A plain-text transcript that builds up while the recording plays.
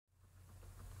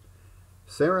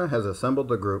Sarah has assembled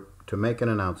the group to make an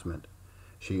announcement.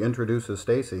 She introduces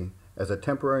Stacy as a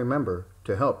temporary member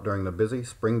to help during the busy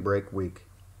spring break week.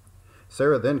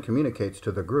 Sarah then communicates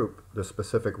to the group the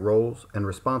specific roles and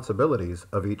responsibilities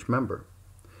of each member.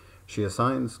 She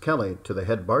assigns Kelly to the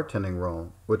head bartending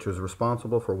role, which was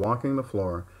responsible for walking the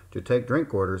floor to take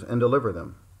drink orders and deliver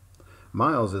them.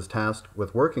 Miles is tasked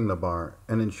with working the bar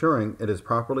and ensuring it is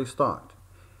properly stocked,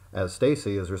 as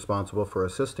Stacy is responsible for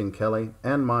assisting Kelly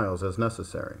and Miles as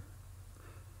necessary.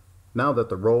 Now that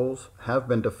the roles have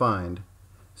been defined,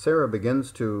 Sarah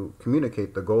begins to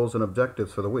communicate the goals and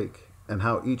objectives for the week and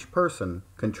how each person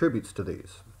contributes to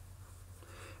these.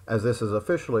 As this is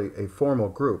officially a formal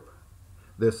group,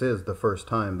 this is the first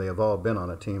time they have all been on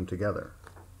a team together.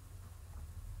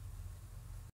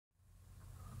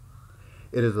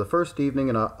 It is the first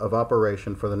evening of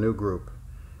operation for the new group,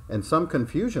 and some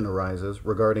confusion arises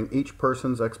regarding each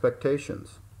person's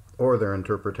expectations, or their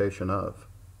interpretation of.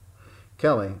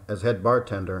 Kelly, as head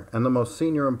bartender and the most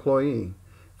senior employee,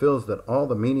 feels that all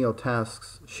the menial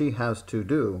tasks she has to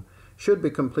do should be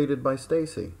completed by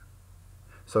Stacy.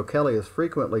 So Kelly is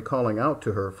frequently calling out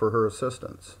to her for her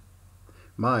assistance.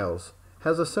 Miles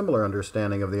has a similar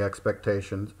understanding of the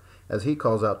expectations, as he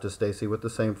calls out to Stacy with the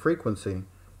same frequency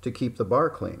to keep the bar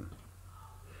clean.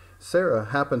 Sarah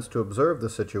happens to observe the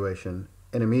situation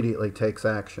and immediately takes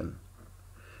action.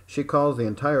 She calls the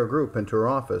entire group into her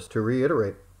office to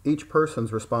reiterate each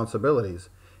person's responsibilities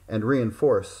and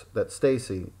reinforce that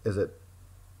Stacy is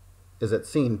at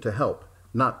scene to help,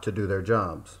 not to do their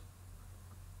jobs.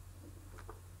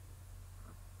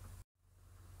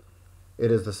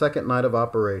 It is the second night of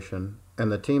operation,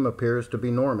 and the team appears to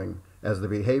be norming, as the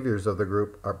behaviors of the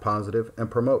group are positive and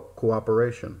promote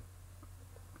cooperation.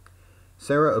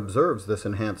 Sarah observes this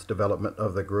enhanced development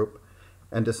of the group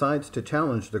and decides to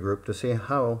challenge the group to see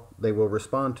how they will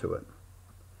respond to it.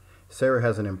 Sarah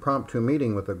has an impromptu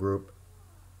meeting with the group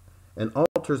and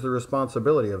alters the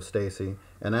responsibility of Stacy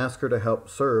and asks her to help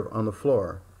serve on the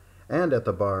floor and at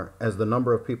the bar as the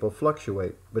number of people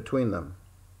fluctuate between them.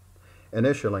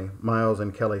 Initially, Miles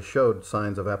and Kelly showed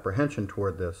signs of apprehension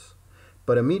toward this,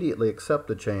 but immediately accept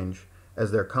the change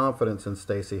as their confidence in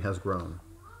Stacy has grown.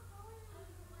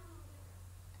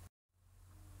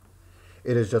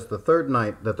 It is just the third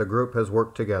night that the group has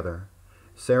worked together.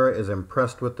 Sarah is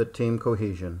impressed with the team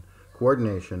cohesion,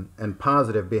 coordination, and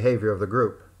positive behavior of the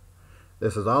group.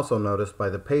 This is also noticed by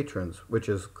the patrons, which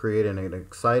is creating an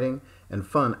exciting and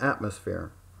fun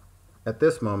atmosphere. At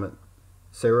this moment,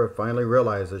 Sarah finally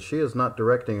realizes she is not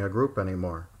directing a group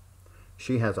anymore.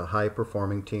 She has a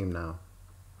high-performing team now.